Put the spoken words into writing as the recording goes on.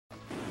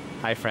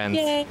Hi, friends.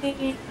 Yay.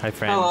 Hi,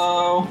 friends.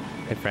 Hello.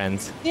 Hi,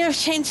 friends. You have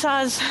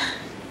chainsaws.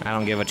 I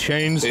don't give a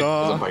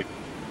chainsaw.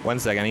 1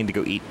 sec, I need to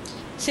go eat.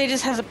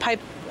 Sages has a pipe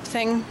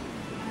thing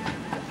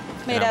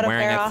made And out I'm of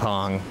wearing barrel. a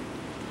thong.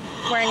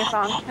 Wearing a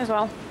thong as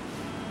well.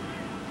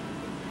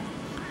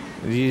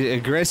 The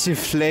aggressive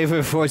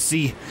flavor for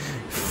the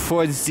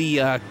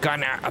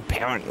gunner,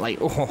 apparently.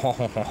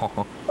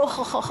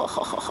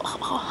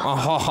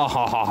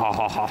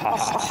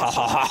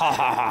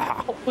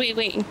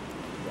 Wait.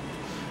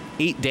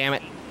 Eat, damn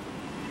it.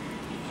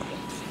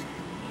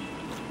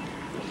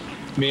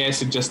 May I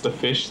suggest a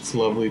fish? It's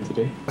lovely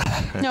today.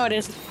 No, it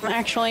isn't.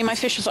 Actually, my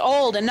fish is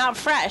old and not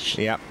fresh.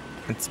 Yep,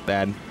 it's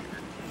bad.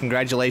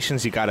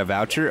 Congratulations, you got a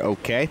voucher.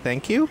 Okay,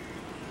 thank you.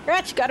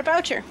 Congrats, you got a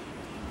voucher.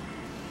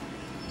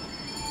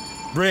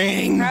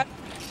 Ring!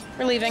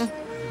 We're leaving.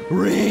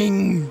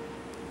 Ring!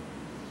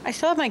 I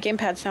still have my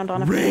gamepad sound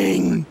on.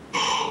 Ring!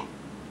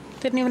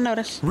 Didn't even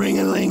notice.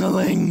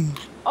 Ring-a-ling-a-ling!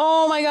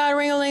 Oh my god,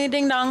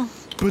 ring-a-ling-a-ding-dong.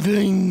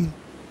 Ba-ding!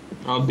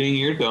 I'll ding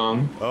your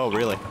dong. Oh,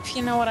 really? If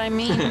you know what I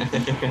mean.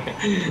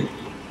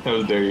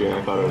 How dare you?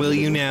 I thought it was Will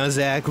you now,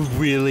 Zach?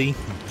 Really?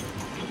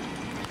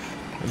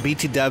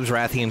 BT Dubs,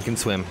 Rathian can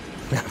swim.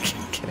 No, I'm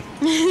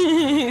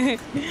kidding.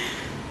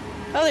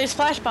 Oh, there's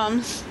flash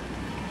bombs.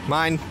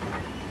 Mine.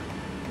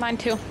 Mine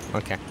too.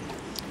 Okay.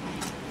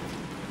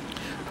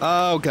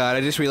 Oh god,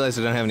 I just realized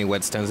I don't have any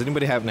whetstones.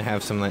 Anybody happen to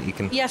have some that you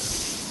can...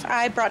 Yes,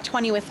 I brought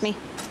 20 with me.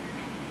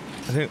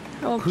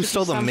 I'll Who give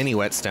stole you the some. mini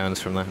whetstones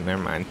from the...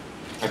 Never mind.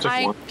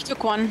 I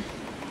took one.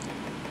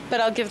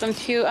 But I'll give them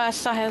to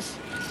Sahez.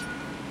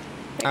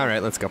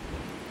 Alright, let's go.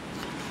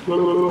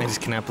 I just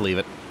cannot believe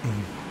it.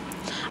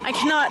 I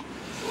cannot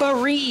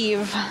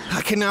bereave.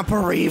 I cannot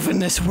bereave in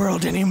this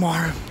world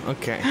anymore.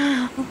 Okay.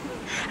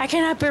 I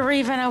cannot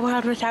bereave in a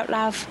world without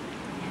love.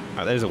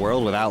 Oh, there's a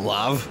world without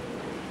love?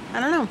 I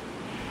don't know.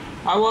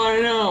 I want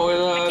to know what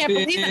love I can't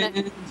believe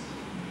in it.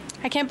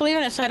 I can't believe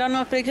in it, so I don't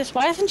know if it exists.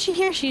 Why isn't she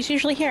here? She's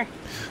usually here.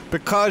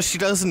 Because she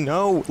doesn't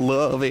know what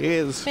love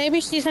is.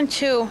 Maybe she's in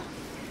 2.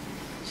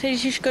 So you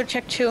should go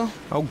check 2.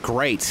 Oh,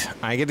 great.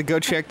 I get to go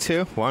check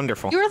too?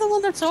 Wonderful. You're the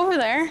one that's over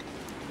there.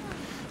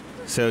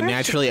 So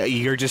naturally,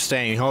 you're just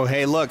saying, oh,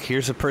 hey, look,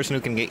 here's a person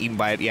who can get eaten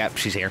by it. Yep,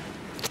 she's here.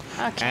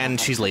 Okay.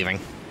 And she's leaving.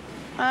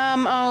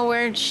 Oh,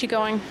 where's she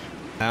going?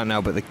 I don't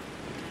know, but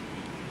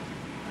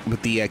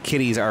the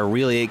kitties are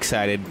really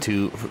excited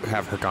to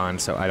have her gone,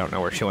 so I don't know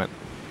where she went.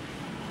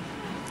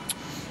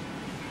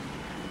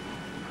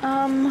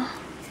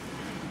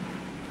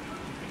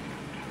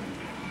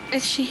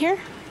 Is she here?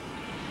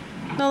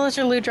 No, those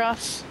are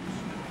Ludroths.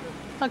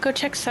 I'll go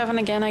check 7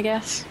 again, I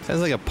guess.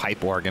 Sounds like a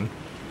pipe organ.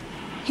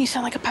 You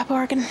sound like a pep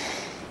organ.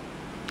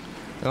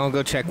 I'll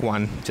go check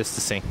 1, just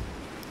to see.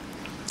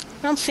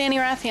 I don't see any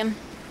Rathian.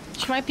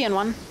 She might be in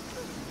 1.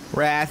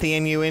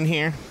 Rathian, you in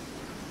here?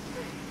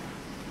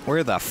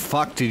 Where the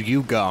fuck did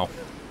you go?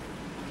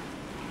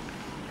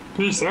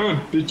 Peace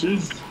out,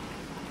 bitches.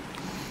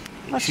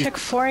 Let's check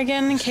 4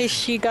 again in case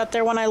she got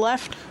there when I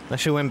left. I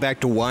should went back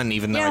to 1,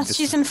 even though I Yeah, just...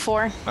 she's in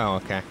 4. Oh,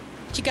 okay.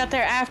 She got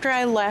there after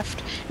I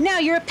left. Now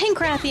you're a pink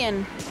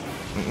Rathian.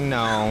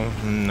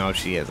 No,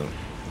 she isn't.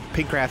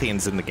 Pink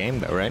Rathian's in the game,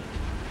 though, right?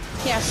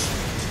 Yes.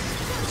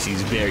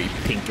 She's very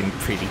pink and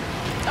pretty.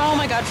 Oh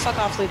my god, fuck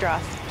off,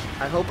 Ludroth.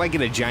 I hope I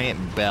get a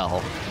giant bell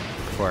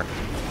for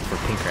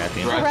Pink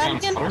Rathian. Right.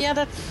 Rathian? Yeah,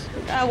 that's...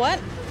 what?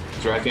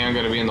 Is Rathian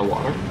going to be in the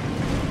water?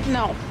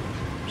 No.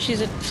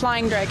 She's a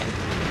flying dragon.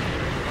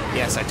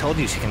 Yes, I told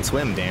you she can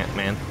swim,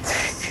 man.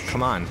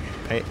 Come on,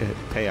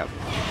 pay up.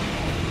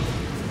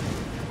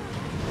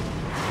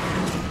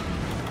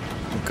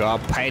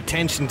 God, pay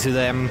attention to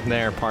them,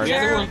 their part. The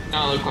other one did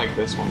not look like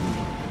this one.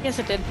 Yes,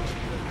 it did.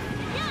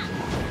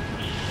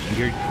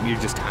 You're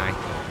just high.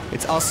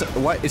 It's also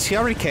what? Is she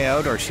already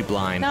KO'd or is she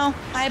blind? No,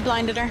 I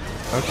blinded her.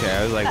 Okay,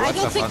 I was like, what I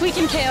the don't think fuck? we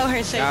can KO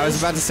her, Sages. I was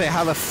about to say,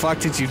 how the fuck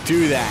did you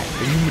do that?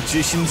 Are you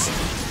magicians?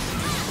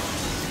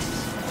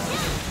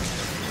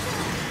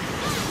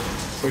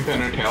 We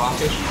cutting her tail off,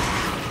 fish?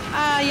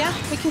 Yeah,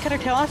 we can cut her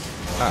tail off.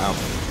 Uh-oh.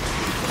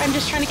 I'm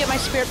just trying to get my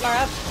spirit bar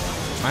up.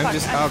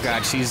 Oh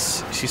god,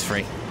 she's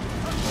free.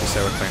 Just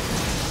so we're clear.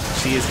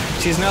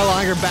 She's no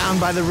longer bound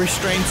by the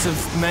restraints of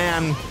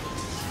man.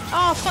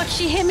 Oh, fuck,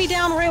 she hit me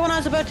down right when I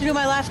was about to do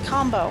my last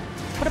combo.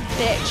 What a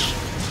bitch.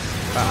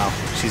 Uh-oh,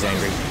 she's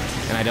angry.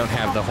 And I don't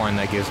have the horn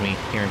that gives me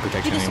hearing You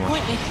protection anymore.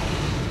 disappoint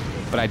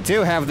me. But I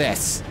do have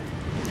this.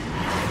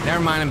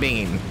 Never mind, I'm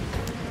being eaten.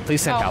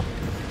 Please send help.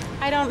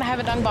 I don't have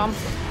a dung bomb,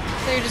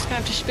 so you're just gonna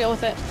have to spiel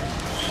with it.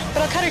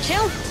 But I'll cut her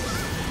tail.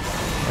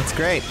 That's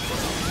great.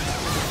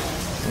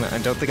 I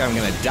don't think I'm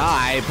gonna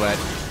die, but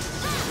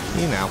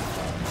you know.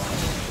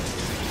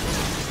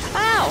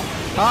 Ow!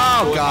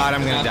 Oh god,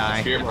 I'm gonna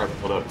die.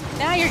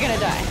 Now you're gonna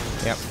die.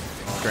 Yep.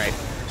 Great.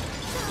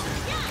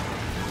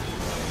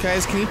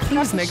 Guys, can you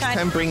please next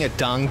time bring a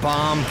dung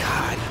bomb?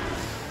 God.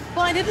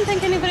 Well, I didn't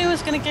think anybody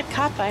was gonna get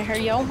caught by her,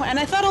 yo. And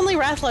I thought only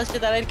Rathalos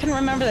did that. I couldn't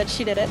remember that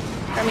she did it.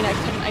 I mean,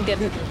 I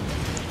didn't.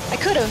 I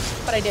could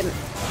have, but I didn't.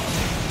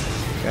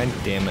 God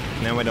damn it.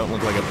 Now I don't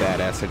look like a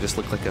badass. I just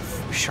look like a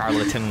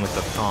charlatan with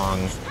a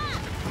thong.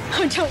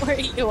 Oh, don't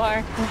worry, you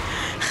are.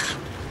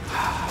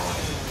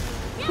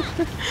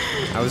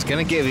 I was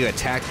gonna give you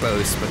attack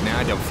boost, but now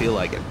I don't feel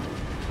like it.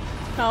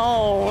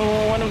 Oh,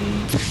 what a...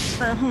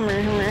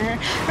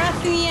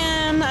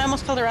 Rathian! I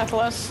almost called her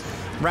Rathalos.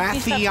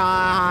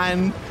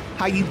 Rathian!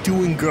 How you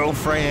doing,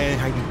 girlfriend?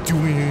 How you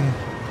doing?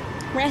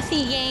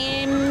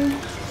 Rathian!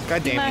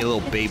 God damn you,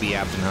 little baby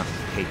Abdina.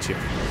 Hate you.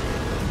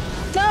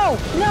 No!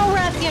 No,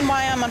 Rathian,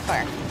 why I'm on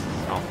fire.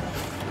 Oh.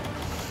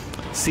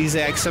 See,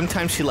 Zack,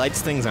 sometimes she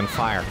lights things on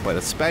fire, but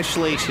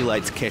especially she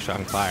lights Kish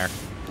on fire.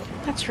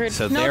 That's rude.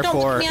 So no,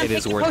 therefore, don't it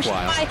is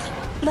worthwhile.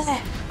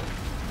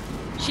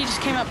 She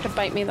just came up to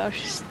bite me, though.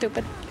 She's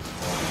stupid.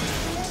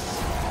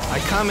 I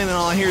come in and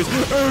all I hear is...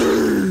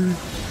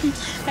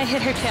 I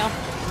hit her tail.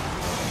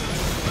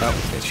 Oh,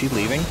 is she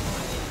leaving?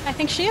 I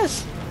think she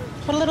is.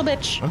 What a little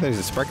bitch. Oh, there's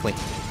a sparkly.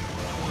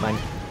 Mine.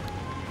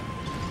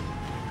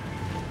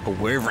 A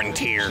wyvern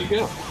tear. Where'd she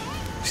go?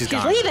 She's She's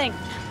gone. leaving.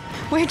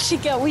 Where'd she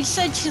go? We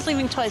said she's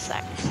leaving twice,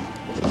 Zack.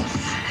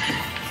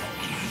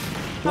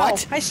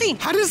 What? Oh, I see.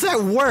 How does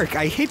that work?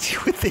 I hit you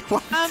with the...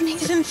 What?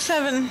 He's in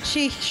 7.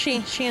 She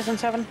is in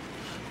 7.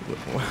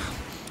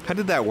 How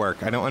did that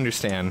work? I don't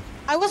understand.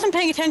 I wasn't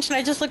paying attention.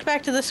 I just looked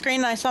back to the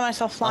screen and I saw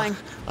myself flying.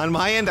 On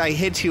my end, I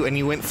hit you and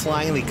you went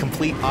flying in the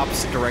complete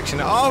opposite direction.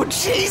 Oh,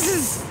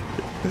 Jesus!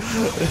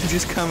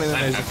 Just come in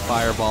and there's a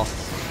fireball.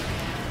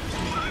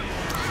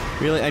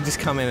 Really? I just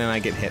come in and I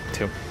get hit,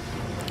 too.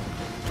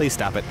 Please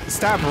stop it.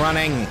 Stop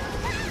running!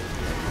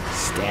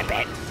 Stop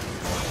it.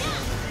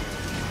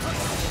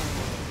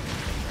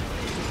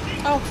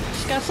 Oh,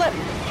 she's gonna flip.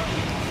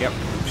 Yep,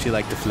 she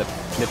liked to flip.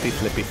 Flippy,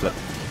 flippy, flip.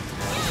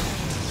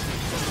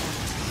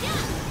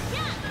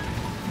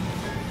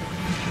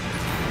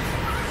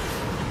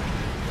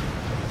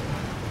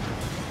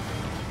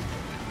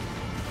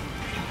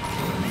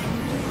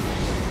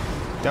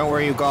 Don't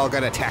worry, you all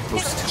got attack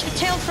boost. She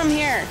tailed from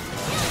here.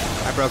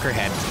 I broke her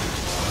head.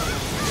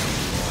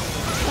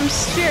 I'm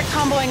spirit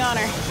comboing on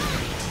her.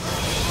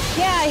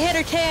 Yeah, I hit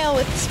her tail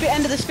with the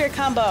end of the spirit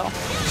combo.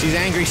 She's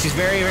angry. She's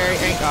very, very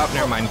angry. Oh,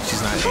 never mind.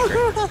 She's not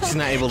angry. She's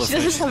not able to She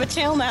finish. doesn't have a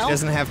tail now. She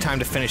doesn't have time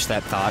to finish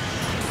that thought.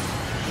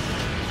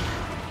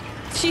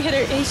 She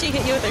hit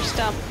you with her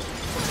stump.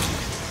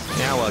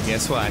 Yeah, well,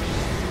 guess what?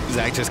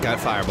 Zack just got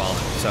fireballed,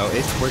 so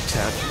it worked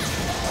out.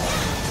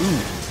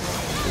 Ooh.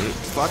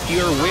 Fuck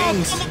your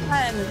wings. Oh, come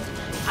on.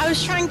 I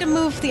was trying to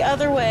move the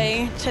other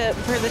way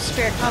for the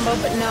spirit combo,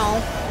 but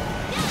no.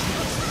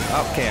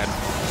 Okay.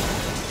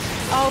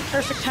 Oh,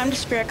 perfect time to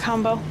spirit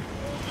combo.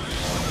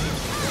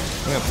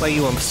 I'm gonna play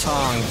you a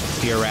song,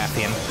 dear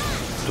Rathian.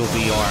 It'll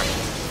be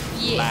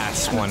your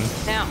last one.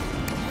 Now.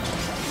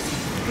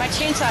 My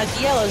chainsaw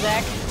is yellow,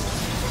 Zack.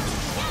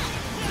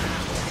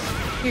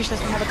 Yours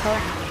doesn't have a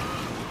color.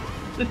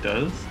 It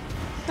does.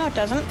 No, it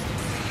doesn't.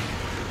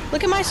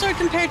 Look at my sword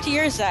compared to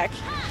yours, Zack.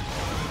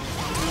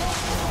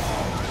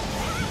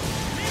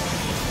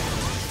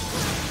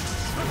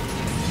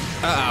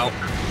 Uh-oh.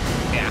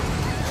 Yeah.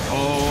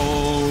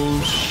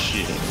 Oh,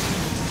 shit.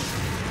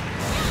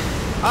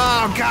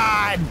 Oh,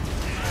 God!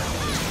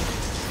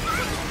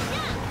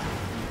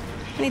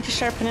 I need to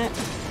sharpen it.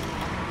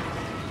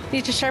 I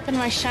need to sharpen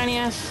my shiny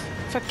ass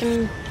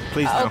fucking...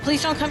 Please Oh, don't.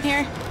 please don't come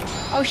here.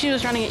 Oh, she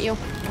was running at you.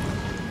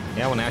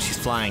 Yeah, well, now she's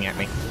flying at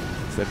me.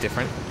 Is that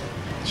different?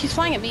 She's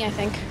flying at me, I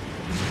think.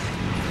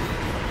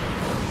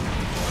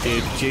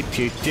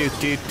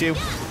 Do.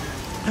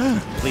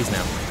 Please,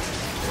 no.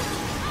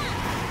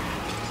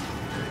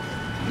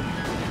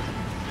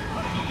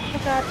 Oh,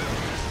 God.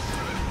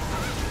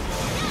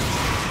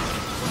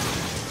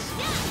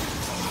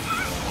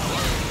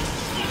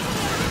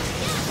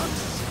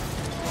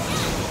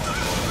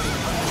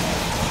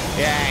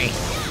 Yay!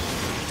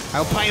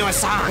 I'll play you a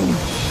song!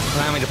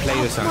 Allow me to play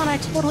you a Come on, song. I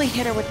totally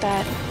hit her with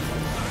that.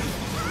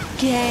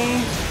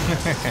 Gay.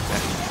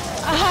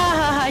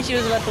 Ah, she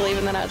was about to leave,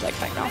 and then I was like,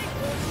 fuck no.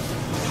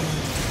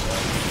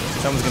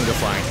 Someone's gonna go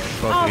flying.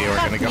 Both Oh, of you are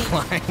fuck gonna go me.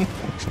 flying.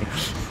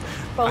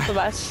 Both of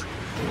us.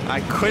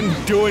 I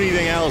couldn't do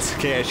anything else,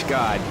 Kish.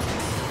 God.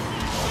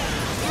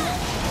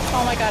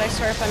 Oh my god, I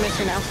swear if I miss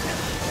her now.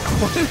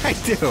 What did I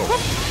do?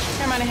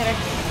 Never mind, I hit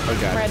her. Oh,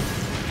 God. Red.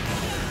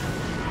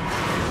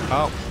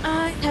 Oh,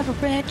 I have a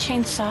red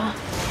chainsaw.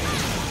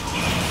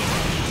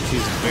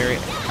 she's very...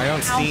 I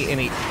don't see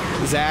any...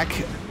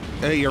 Zack,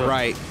 you're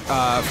right.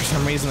 For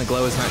some reason, the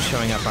glow is not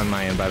showing up on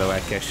my end, by the way,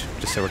 Kish.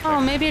 Just so we're clear.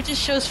 Oh, maybe it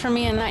just shows for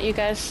me and not you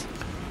guys.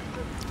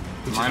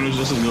 Mine was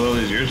just as low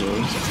as yours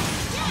was.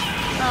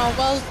 Oh,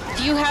 well,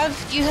 do you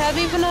have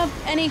even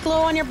any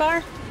glow on your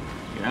bar?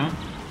 Yeah?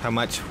 How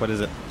much? What is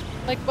it?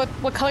 Like,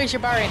 what color is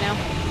your bar right now?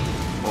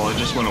 Well, it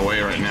just went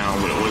away right now,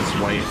 but it was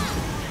white.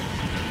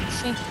 Let's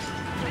see.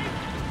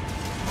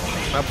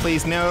 Oh,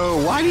 please,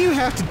 no. Why do you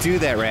have to do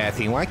that,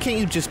 Rathian? Why can't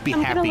you just be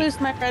I'm happy? gonna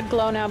lose my red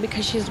glow now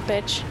because she's a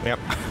bitch. Yep.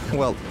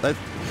 Well, I'm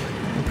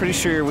pretty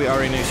sure we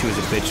already knew she was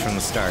a bitch from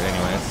the start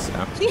anyways, so...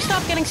 Can you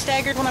stop getting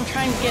staggered when I'm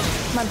trying to get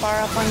my bar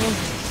up on you?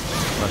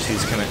 Well,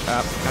 she's gonna...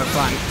 have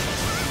fun.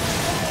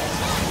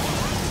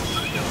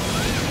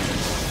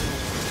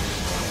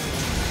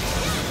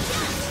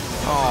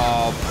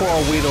 Oh,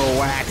 poor wee little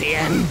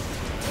Rathian.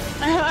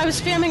 I was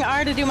spamming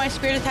R to do my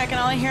spirit attack, and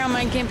all I hear on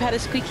my gamepad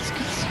is squeaky,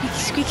 squeaky,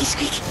 squeaky, squeaky,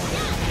 squeaky.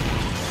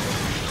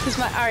 Because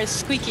my R is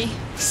squeaky.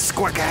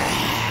 Squirka.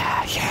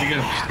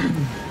 Yeah.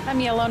 I'm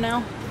yellow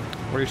now.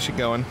 Where's she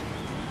going?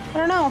 I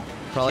don't know.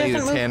 Probably She to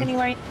hasn't 10. moved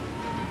anywhere.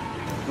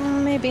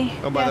 Maybe.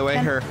 Oh, by Yeah, the way,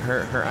 10.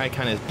 her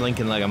icon is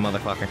blinking like a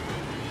motherfucker.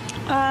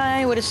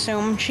 I would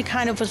assume she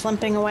kind of was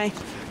limping away.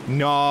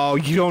 No,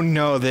 you don't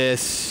know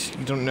this.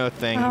 You don't know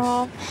things.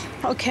 Oh,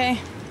 okay.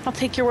 I'll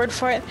take your word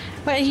for it.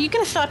 Wait, are you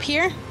gonna stop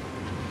here?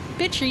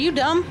 Bitch, are you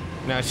dumb?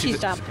 No, She's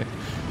dumb.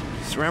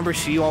 Remember,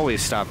 she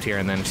always stopped here,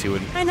 and then she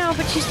would. I know,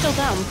 but she's still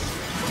dumb.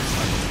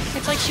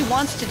 It's like she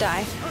wants to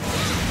die.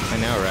 I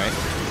know, right?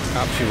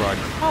 Oh, she roared.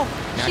 Oh,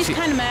 Now she's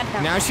kind of mad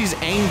now. Now she's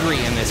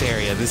angry in this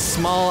area, this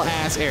small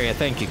ass area.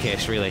 Thank you,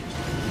 Kish. Really.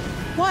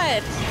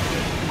 What?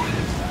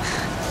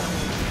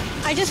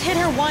 I just hit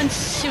her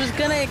once. She was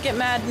gonna get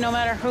mad no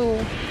matter who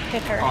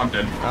hit her. Oh, I'm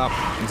dead.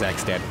 Oh,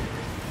 Zack's dead.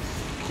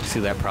 See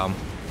that problem.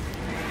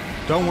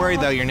 Don't worry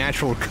though, your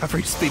natural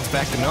recovery speed's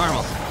back to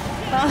normal.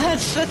 Well,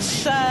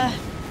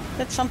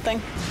 that's something.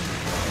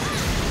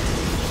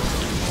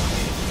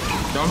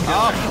 Don't get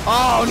Oh, there.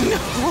 oh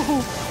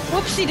no!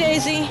 Whoopsie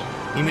daisy.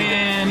 You need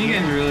Man, you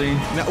guys really...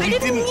 no, I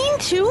didn't mean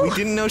to. We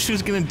didn't know she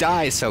was gonna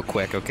die so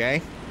quick.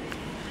 Okay.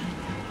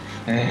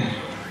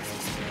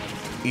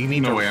 You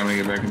need No to way I'm gonna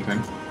get back in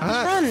time.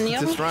 run,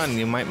 yo. Just run.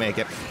 You might make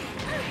it.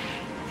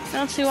 I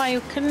don't see why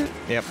you couldn't.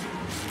 Yep.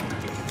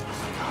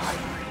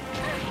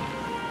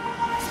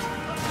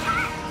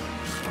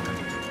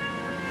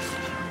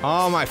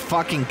 Oh my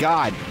fucking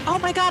god! Oh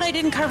my god, I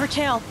didn't carve her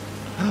tail.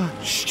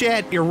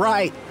 Shit, you're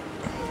right.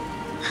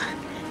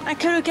 I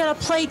could have got a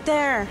plate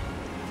there.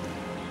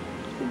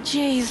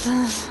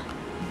 Jesus.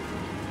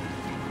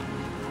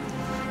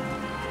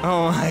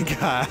 Oh my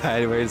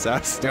god, we're so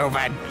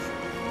stupid.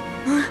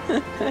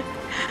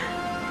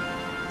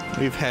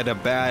 We've had a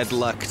bad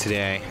luck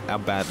today. A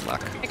bad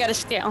luck. I got a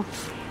scale.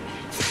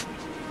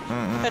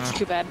 That's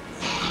too bad.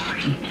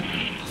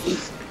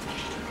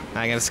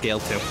 I got a scale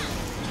too.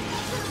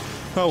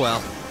 Oh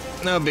well,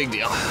 no big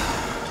deal.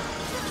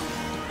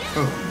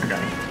 Oh, I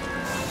got it.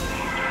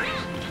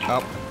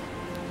 Oh,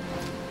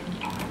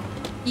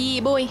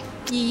 Yeah, boy.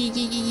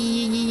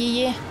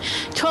 Yeah.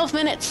 12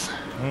 minutes.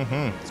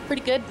 mm-hmm. It's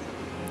pretty good.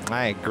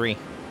 I agree.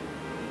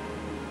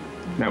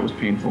 That was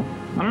painful.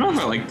 I don't know if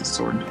I like the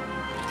sword.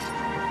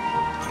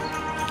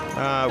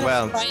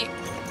 Well, Right.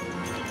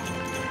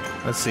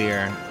 let's see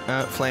here.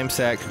 Flame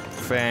Sack,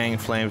 Fang,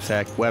 Flame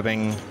Sack,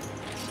 Webbing,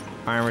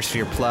 Armor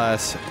Sphere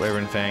Plus,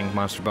 Wyvern Fang,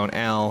 Monster Bone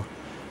L,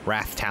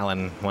 Wrath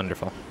Talon,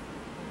 wonderful.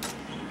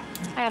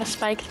 I got a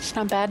spike. It's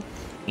not bad.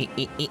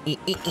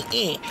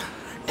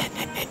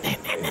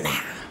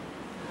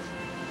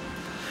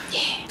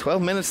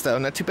 12 minutes though,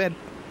 not too bad.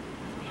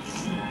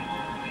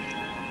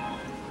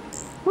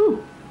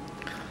 Woo!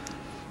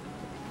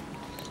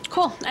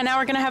 Cool. And now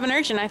we're gonna have an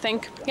urgent, I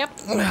think. Yep.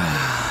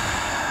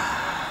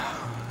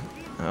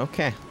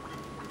 Okay.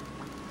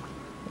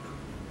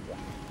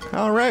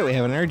 Alright, we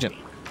have an urgent.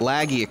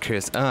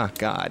 Lagiacris. Oh,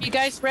 God. You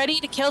guys ready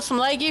to kill some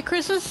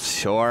Lagiacruses?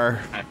 Sure.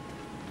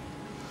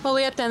 Well,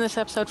 we have to end this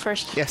episode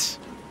first. Yes.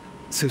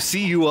 So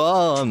see you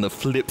all on the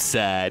flip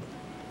side.